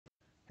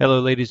Hello,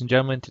 ladies and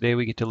gentlemen. Today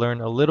we get to learn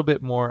a little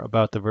bit more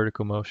about the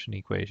vertical motion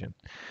equation.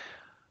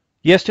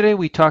 Yesterday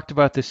we talked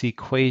about this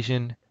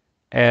equation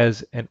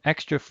as an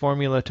extra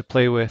formula to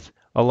play with,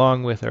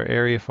 along with our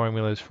area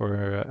formulas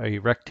for a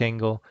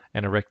rectangle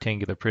and a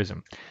rectangular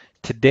prism.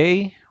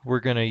 Today we're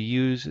going to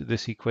use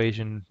this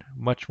equation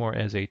much more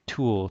as a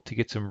tool to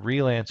get some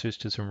real answers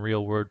to some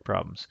real word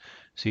problems.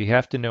 So you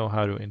have to know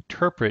how to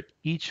interpret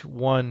each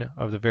one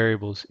of the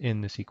variables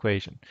in this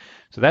equation.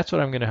 So that's what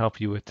I'm going to help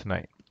you with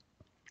tonight.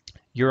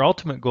 Your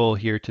ultimate goal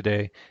here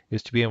today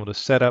is to be able to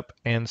set up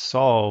and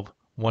solve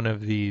one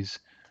of these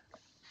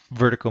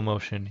vertical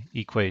motion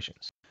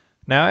equations.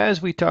 Now,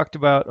 as we talked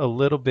about a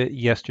little bit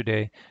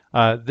yesterday,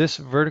 this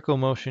vertical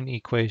motion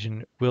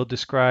equation will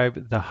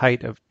describe the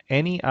height of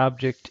any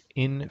object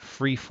in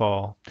free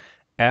fall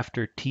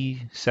after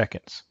t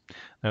seconds.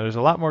 Now, there's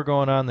a lot more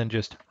going on than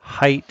just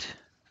height,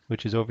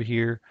 which is over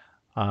here,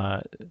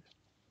 uh,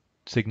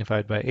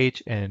 signified by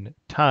h, and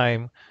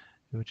time,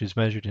 which is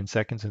measured in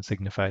seconds and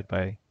signified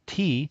by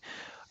t.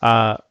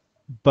 Uh,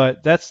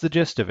 but that's the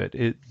gist of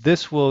it.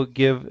 This will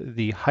give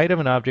the height of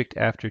an object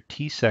after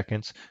t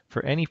seconds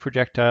for any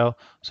projectile,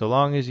 so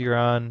long as you're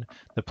on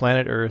the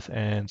planet Earth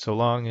and so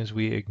long as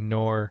we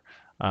ignore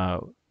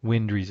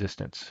wind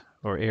resistance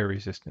or air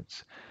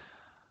resistance.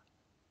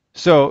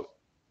 So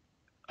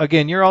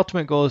again, your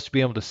ultimate goal is to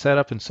be able to set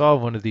up and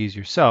solve one of these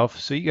yourself,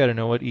 so you got to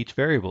know what each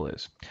variable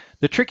is.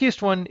 The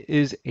trickiest one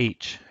is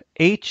h.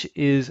 H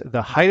is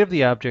the height of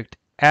the object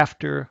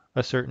after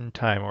a certain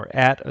time or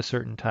at a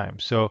certain time.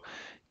 So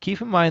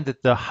keep in mind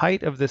that the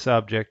height of this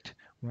object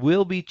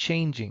will be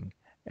changing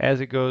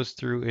as it goes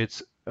through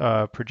its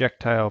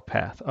projectile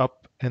path,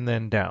 up and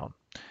then down.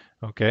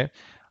 Okay,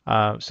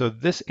 so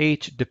this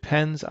h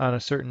depends on a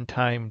certain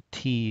time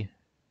t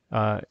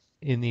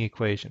in the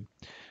equation.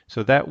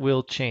 So that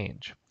will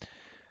change.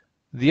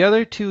 The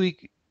other two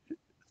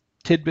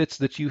tidbits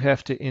that you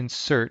have to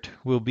insert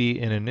will be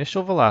an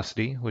initial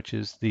velocity, which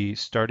is the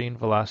starting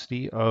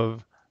velocity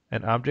of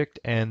an object,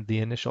 and the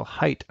initial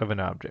height of an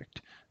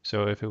object.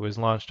 So if it was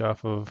launched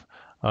off of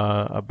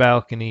a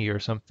balcony or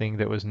something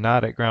that was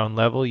not at ground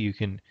level, you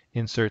can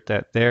insert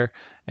that there.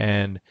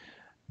 And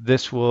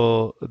this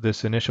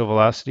initial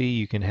velocity,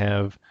 you can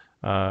have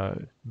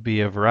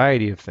be a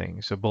variety of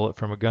things. A bullet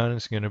from a gun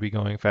is going to be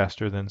going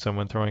faster than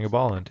someone throwing a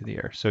ball into the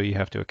air, so you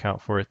have to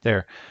account for it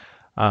there.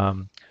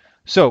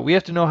 So we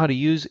have to know how to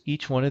use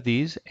each one of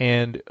these,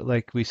 and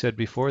like we said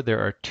before,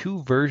 there are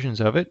two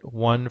versions of it,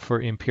 one for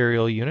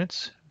imperial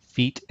units,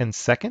 feet and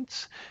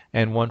seconds,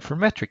 and one for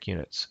metric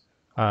units,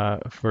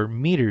 for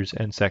meters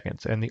and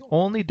seconds. And the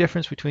only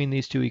difference between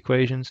these two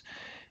equations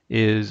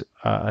is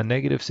a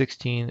negative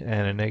 16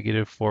 and a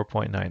negative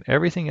 4.9.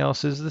 Everything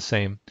else is the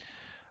same,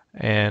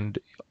 and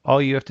all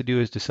you have to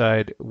do is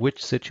decide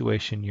which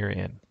situation you're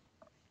in.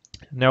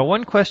 Now,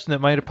 one question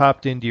that might have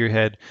popped into your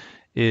head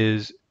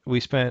is we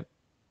spent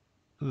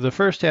the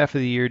first half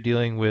of the year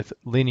dealing with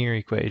linear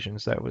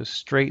equations. That was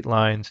straight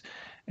lines.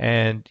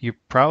 And you're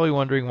probably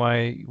wondering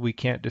why we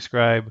can't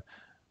describe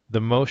the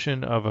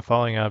motion of a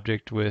falling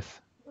object with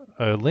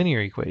a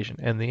linear equation.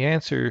 And the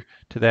answer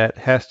to that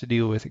has to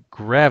deal with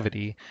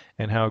gravity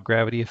and how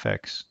gravity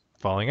affects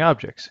falling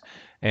objects.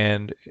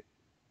 And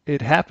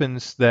it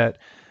happens that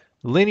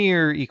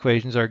linear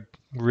equations are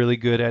really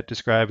good at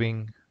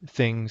describing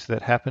things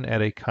that happen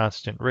at a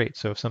constant rate.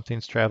 So if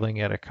something's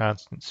traveling at a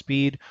constant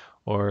speed,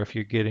 or if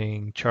you're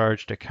getting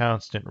charged a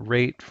constant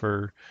rate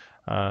for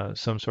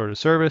some sort of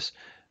service,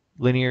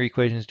 linear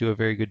equations do a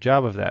very good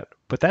job of that.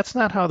 But that's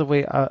not how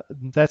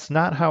that's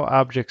not how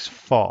objects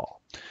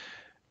fall.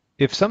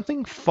 If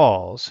something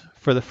falls,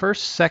 for the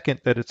first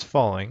second that it's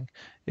falling,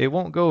 it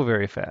won't go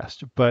very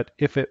fast. But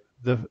if it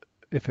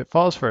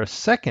falls for a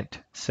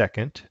second,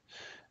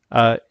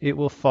 it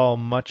will fall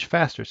much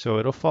faster. So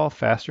it'll fall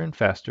faster and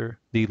faster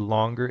the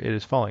longer it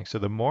is falling. So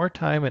the more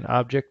time an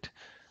object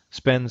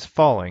spends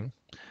falling,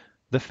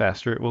 the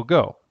faster it will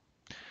go.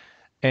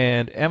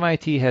 And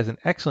MIT has an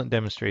excellent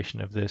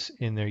demonstration of this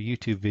in their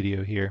YouTube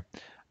video here.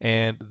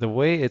 And the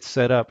way it's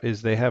set up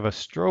is they have a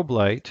strobe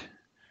light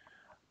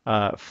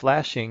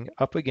flashing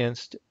up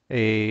against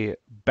a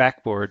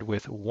backboard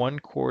with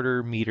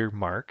 1/4 meter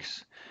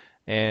marks.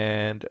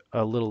 And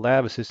a little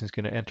lab assistant is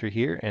going to enter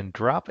here and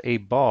drop a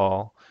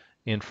ball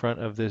in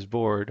front of this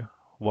board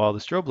while the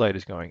strobe light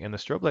is going. And the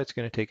strobe light's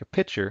going to take a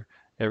picture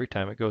every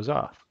time it goes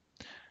off.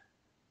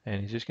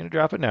 And he's just going to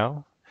drop it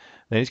now.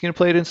 Then he's going to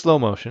play it in slow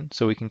motion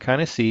so we can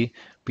kind of see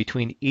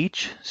between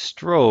each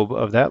strobe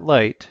of that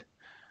light,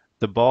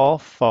 the ball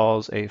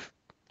falls a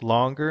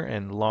longer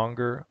and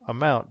longer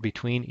amount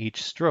between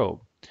each strobe.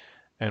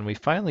 And we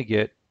finally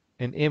get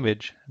an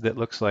image that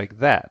looks like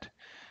that.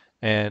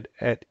 And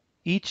at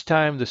each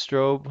time the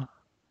strobe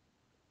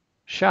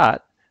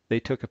shot,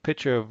 they took a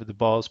picture of the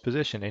ball's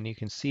position. And you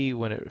can see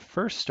when it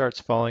first starts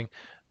falling,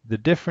 the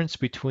difference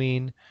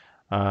between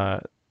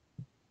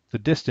the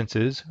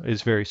distances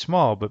is very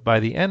small, but by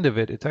the end of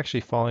it, it's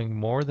actually falling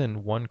more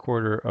than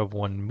 1/4 of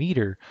 1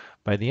 meter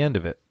by the end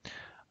of it.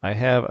 I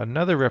have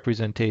another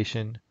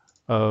representation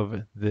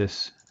of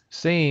this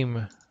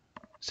same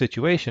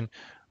situation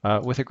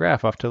with a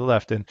graph off to the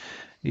left. And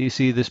you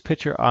see this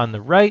picture on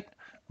the right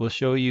will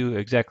show you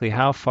exactly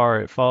how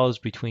far it falls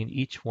between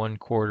each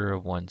 1/4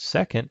 of 1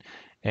 second.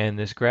 And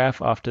this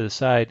graph off to the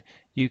side,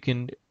 you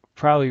can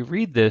probably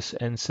read this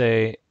and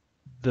say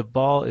the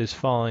ball is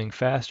falling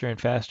faster and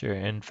faster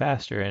and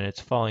faster, and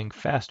it's falling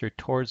faster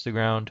towards the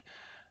ground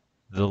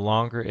the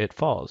longer it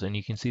falls. And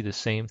you can see the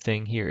same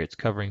thing here. It's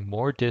covering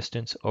more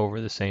distance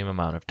over the same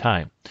amount of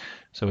time.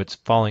 So it's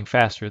falling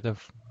faster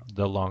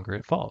the longer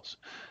it falls.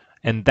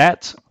 And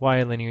that's why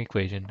a linear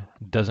equation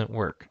doesn't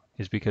work,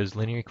 is because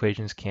linear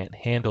equations can't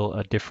handle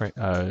a different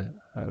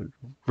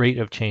rate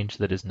of change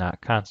that is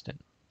not constant.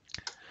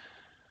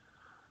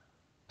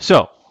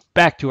 So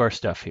back to our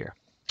stuff here.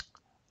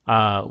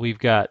 We've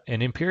got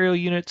an imperial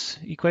units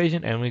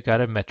equation and we've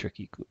got a metric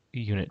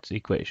units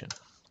equation.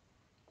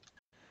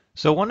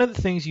 So one of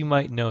the things you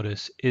might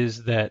notice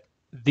is that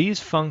these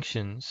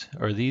functions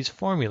or these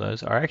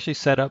formulas are actually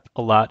set up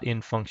a lot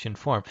in function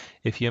form.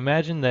 If you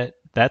imagine that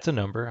that's a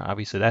number,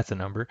 obviously that's a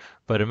number,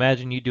 but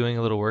imagine you doing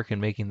a little work and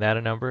making that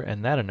a number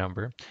and that a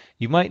number,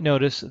 you might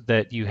notice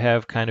that you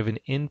have kind of an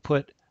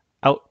input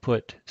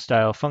output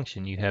style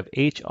function. You have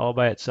h all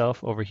by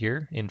itself over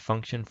here in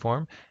function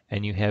form,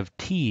 and you have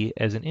t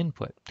as an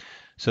input.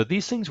 So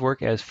these things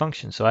work as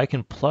functions. So I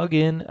can plug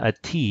in a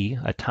t,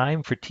 a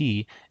time for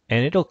t,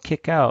 and it'll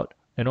kick out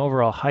an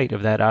overall height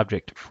of that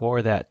object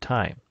for that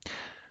time.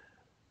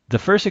 The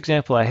first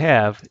example I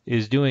have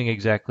is doing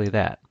exactly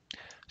that.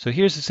 So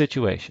here's the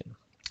situation.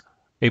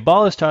 A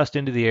ball is tossed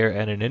into the air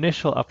at an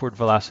initial upward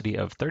velocity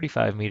of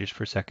 35 meters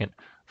per second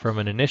from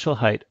an initial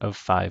height of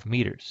 5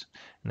 meters.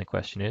 And the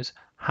question is,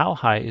 how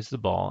high is the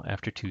ball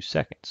after 2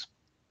 seconds?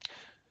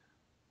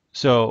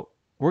 So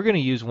we're going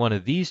to use one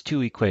of these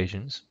two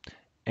equations,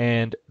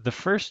 and the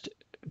first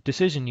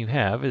decision you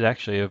have is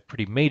actually a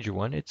pretty major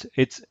one.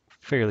 It's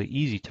fairly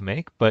easy to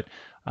make, but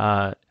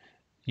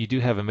you do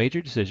have a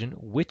major decision.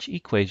 Which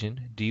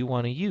equation do you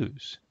want to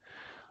use?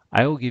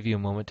 I will give you a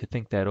moment to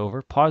think that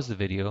over, pause the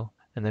video,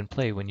 and then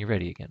play when you're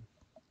ready again.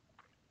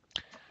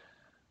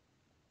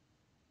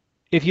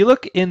 If you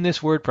look in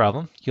this word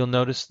problem, you'll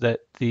notice that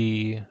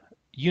the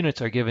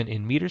units are given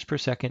in meters per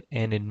second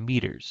and in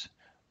meters.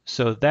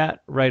 So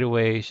that right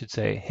away should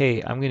say,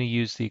 hey, I'm going to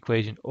use the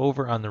equation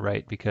over on the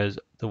right because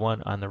the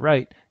one on the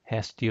right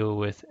has to deal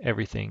with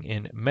everything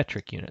in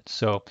metric units.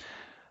 So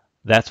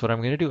that's what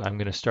I'm going to do. I'm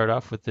going to start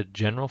off with the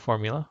general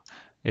formula.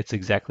 It's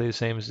exactly the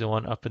same as the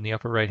one up in the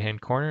upper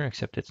right-hand corner,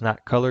 except it's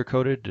not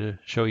color-coded to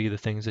show you the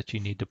things that you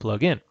need to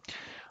plug in.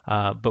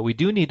 But we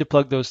do need to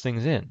plug those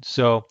things in.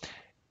 So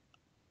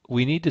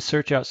we need to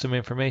search out some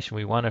information.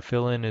 We want to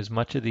fill in as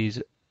much of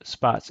these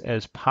spots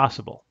as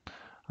possible.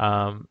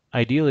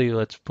 Ideally,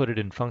 let's put it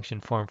in function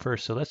form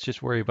first. So let's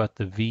just worry about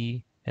the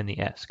v and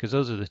the s, because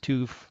those are the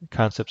two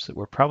concepts that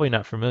we're probably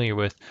not familiar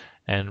with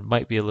and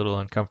might be a little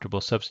uncomfortable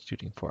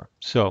substituting for.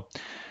 So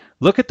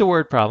look at the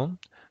word problem,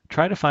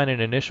 try to find an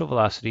initial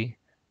velocity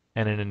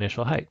and an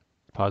initial height.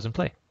 Pause and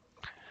play.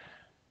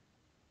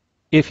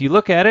 If you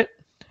look at it,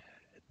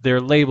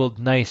 they're labeled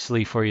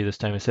nicely for you this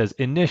time. It says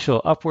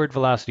initial upward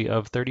velocity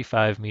of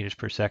 35 meters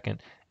per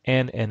second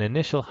and an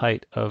initial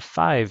height of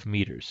 5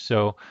 meters.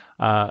 So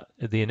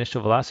the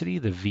initial velocity,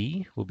 the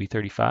v, will be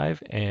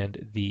 35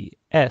 and the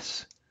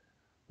s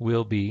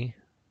will be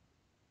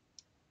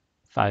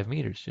 5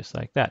 meters, just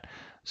like that.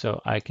 So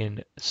I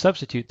can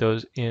substitute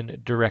those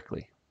in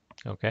directly.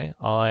 Okay,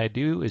 all I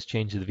do is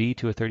change the v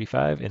to a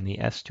 35 and the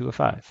s to a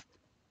 5.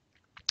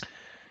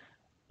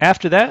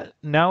 After that,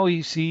 now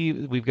we see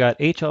we've got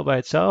h all by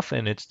itself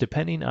and it's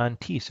depending on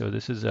t. So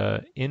this is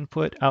a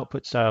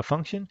input-output style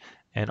function,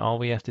 and all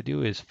we have to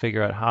do is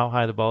figure out how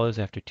high the ball is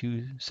after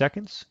 2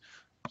 seconds.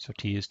 So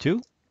t is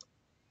 2.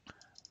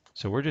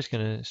 So we're just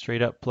going to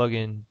straight up plug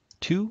in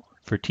 2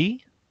 for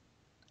t.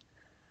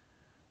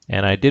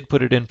 And I did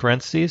put it in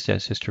parentheses,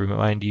 just to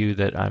remind you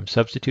that I'm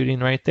substituting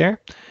right there.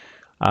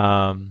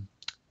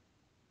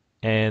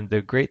 And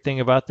the great thing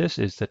about this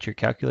is that your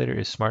calculator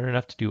is smart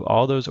enough to do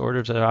all those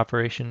orders of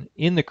operation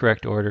in the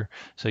correct order,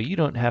 so you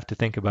don't have to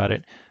think about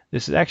it.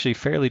 This is actually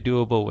fairly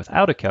doable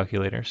without a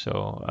calculator,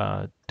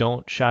 so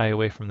don't shy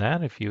away from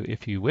that if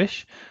you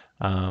wish.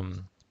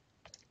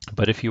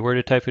 But if you were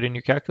to type it in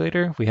your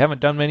calculator, we haven't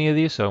done many of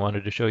these, so I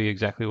wanted to show you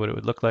exactly what it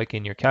would look like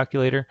in your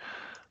calculator.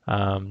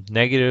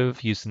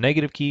 Use the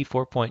negative key,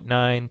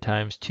 4.9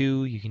 times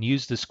 2. You can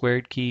use the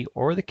squared key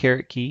or the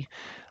caret key.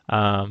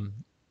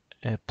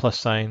 Plus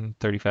sign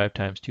 35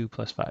 times 2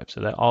 plus 5. So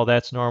that all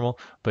that's normal,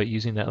 but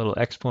using that little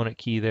exponent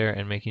key there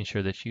and making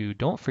sure that you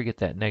don't forget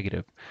that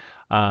negative.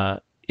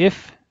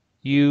 If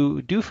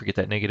you do forget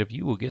that negative,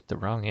 you will get the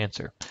wrong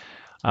answer.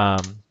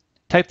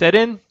 Type that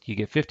in, you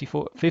get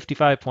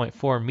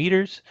 55.4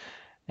 meters,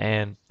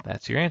 and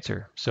that's your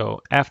answer.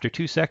 So after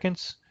 2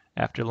 seconds,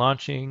 after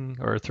launching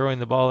or throwing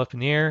the ball up in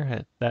the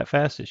air that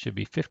fast, it should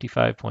be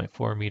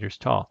 55.4 meters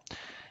tall.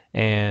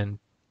 And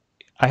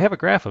I have a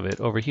graph of it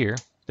over here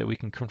that we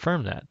can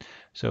confirm that.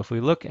 So if we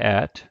look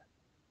at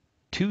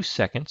 2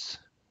 seconds,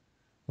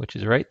 which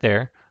is right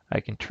there,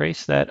 I can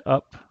trace that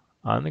up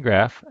on the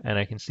graph, and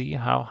I can see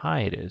how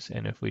high it is.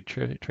 And if we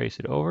trace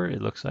it over,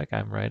 it looks like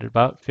I'm right at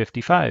about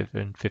 55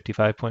 and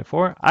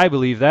 55.4. I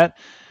believe that.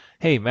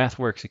 Hey, math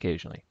works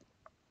occasionally.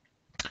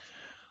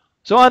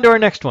 So on to our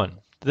next one.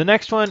 The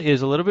next one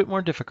is a little bit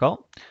more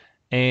difficult,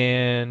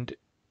 and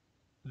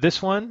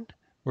this one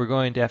we're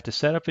going to have to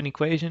set up an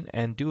equation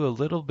and do a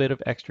little bit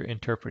of extra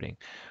interpreting.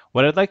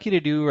 What I'd like you to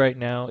do right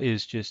now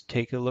is just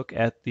take a look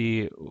at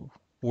the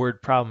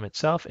word problem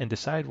itself and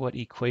decide what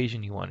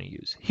equation you want to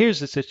use. Here's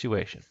the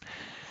situation.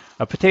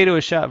 A potato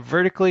is shot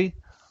vertically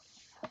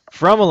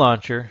from a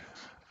launcher,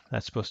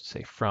 that's supposed to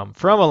say from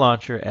a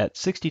launcher at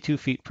 62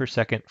 feet per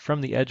second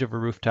from the edge of a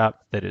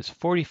rooftop that is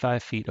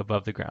 45 feet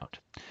above the ground.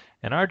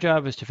 And our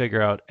job is to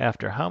figure out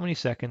after how many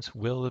seconds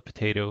will the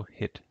potato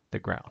hit the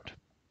ground.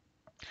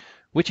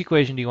 Which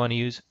equation do you want to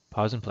use?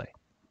 Pause and play.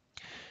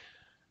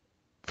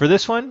 For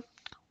this one,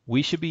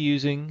 we should be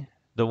using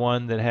the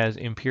one that has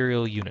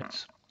imperial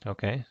units.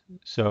 Okay,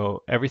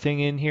 so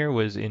everything in here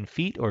was in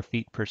feet or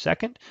feet per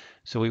second.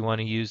 So we want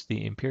to use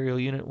the imperial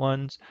unit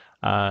ones.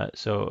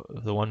 So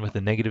the one with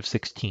the negative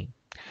 16.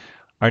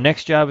 Our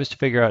next job is to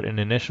figure out an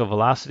initial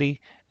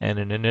velocity and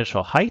an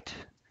initial height.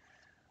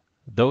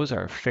 Those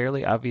are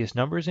fairly obvious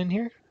numbers in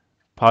here.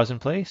 Pause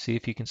and play, see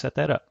if you can set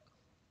that up.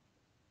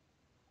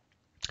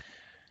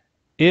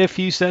 If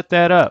you set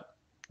that up,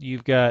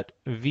 you've got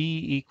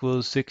v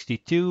equals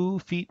 62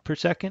 feet per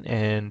second,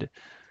 and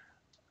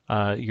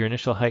your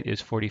initial height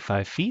is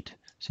 45 feet.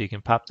 So you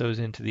can pop those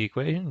into the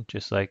equation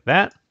just like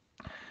that.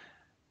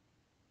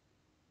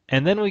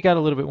 And then we got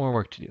a little bit more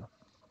work to do.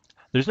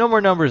 There's no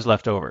more numbers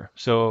left over,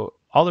 so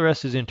all the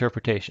rest is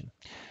interpretation.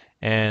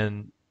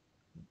 And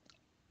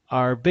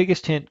our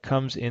biggest hint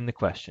comes in the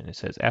question. It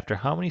says, after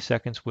how many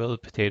seconds will the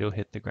potato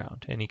hit the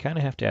ground? And you kind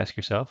of have to ask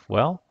yourself,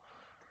 well,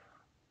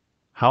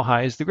 how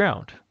high is the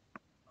ground?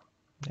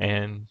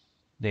 And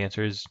the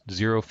answer is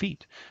 0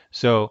 feet.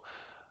 So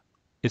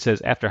it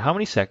says after how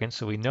many seconds,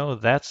 so we know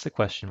that's the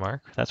question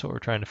mark. That's what we're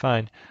trying to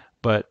find.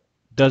 But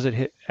does it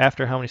hit,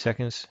 after how many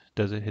seconds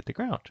does it hit the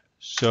ground?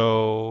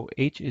 So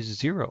h is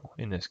 0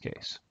 in this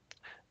case.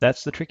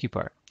 That's the tricky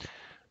part.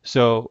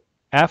 So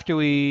after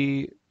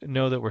we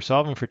know that we're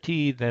solving for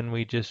t, then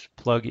we just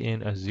plug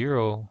in a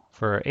 0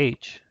 for our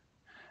h.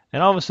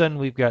 And all of a sudden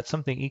we've got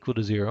something equal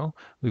to 0.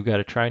 We've got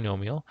a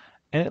trinomial.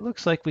 And it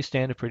looks like we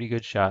stand a pretty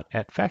good shot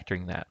at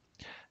factoring that.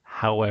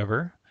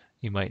 However,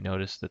 you might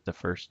notice that the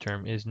first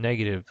term is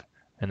negative,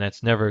 and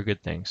that's never a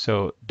good thing.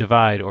 So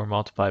divide or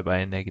multiply by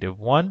a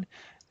 -1,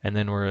 and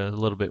then we're a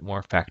little bit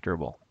more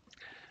factorable.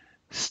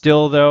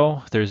 Still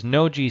though, there's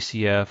no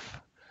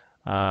GCF.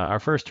 Our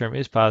first term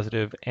is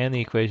positive, and the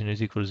equation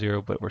is equal to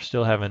 0, but we're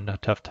still having a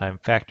tough time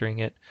factoring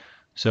it.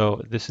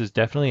 So this is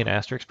definitely an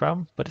asterisk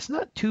problem, but it's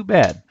not too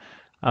bad.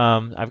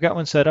 I've got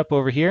one set up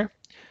over here.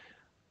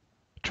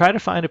 Try to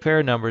find a pair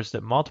of numbers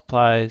that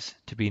multiplies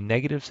to be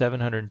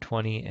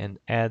 -720 and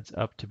adds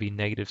up to be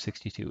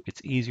 -62.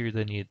 It's easier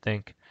than you'd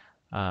think.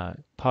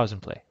 Pause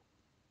and play.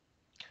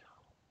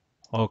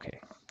 Okay,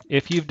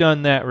 if you've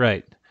done that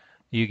right,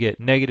 you get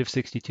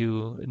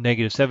 -62,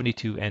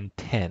 -72, and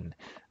 10,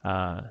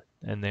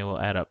 and they will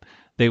add up.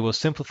 They will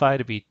simplify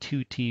to be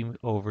 2t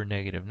over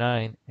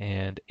 -9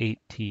 and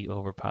 8t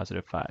over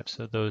 +5.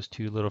 So those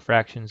two little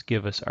fractions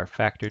give us our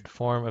factored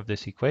form of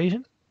this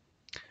equation.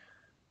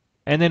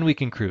 And then we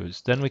can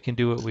cruise. Then we can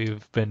do what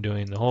we've been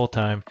doing the whole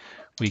time.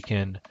 We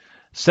can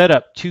set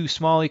up two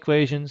small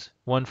equations,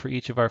 one for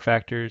each of our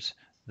factors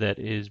that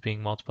is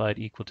being multiplied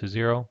equal to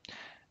 0.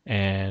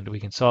 And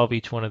we can solve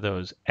each one of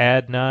those.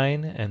 Add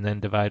 9 and then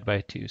divide by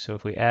 2. So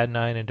if we add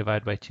 9 and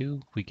divide by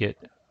 2, we get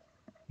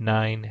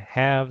 9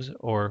 halves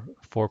or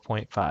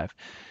 4.5.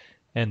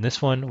 And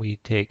this one we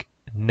take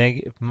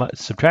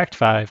subtract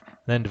 5,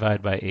 then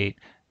divide by 8,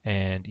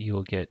 and you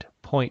will get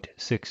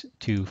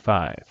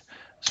 0.625.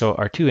 So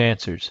our two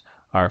answers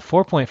are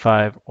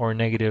 4.5 or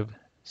negative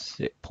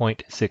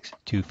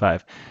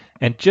 0.625.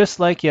 And just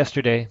like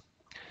yesterday,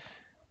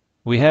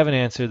 we have an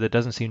answer that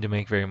doesn't seem to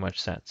make very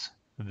much sense.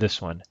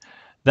 This one.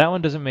 That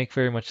one doesn't make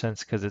very much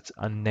sense because it's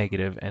a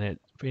negative, and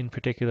in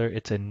particular,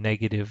 it's a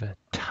negative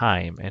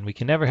time, and we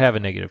can never have a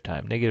negative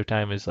time. Negative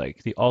time is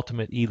like the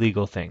ultimate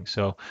illegal thing.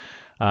 So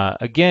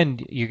again,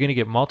 you're going to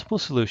get multiple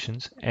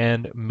solutions,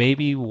 and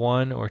maybe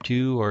one or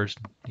two or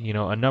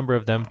a number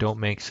of them don't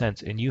make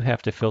sense, and you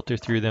have to filter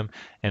through them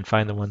and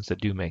find the ones that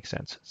do make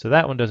sense. So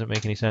that one doesn't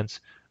make any sense.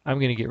 I'm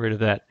going to get rid of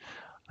that.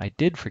 I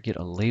did forget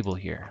a label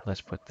here.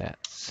 Let's put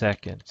that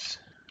seconds.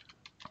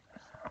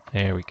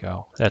 There we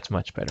go. That's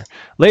much better.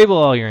 Label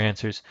all your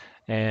answers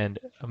and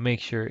make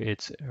sure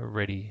it's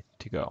ready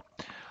to go.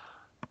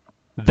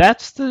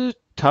 That's the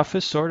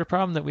toughest sort of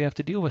problem that we have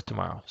to deal with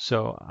tomorrow.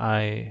 So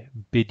I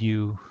bid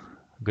you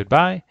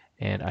goodbye,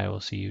 and I will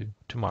see you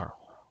tomorrow.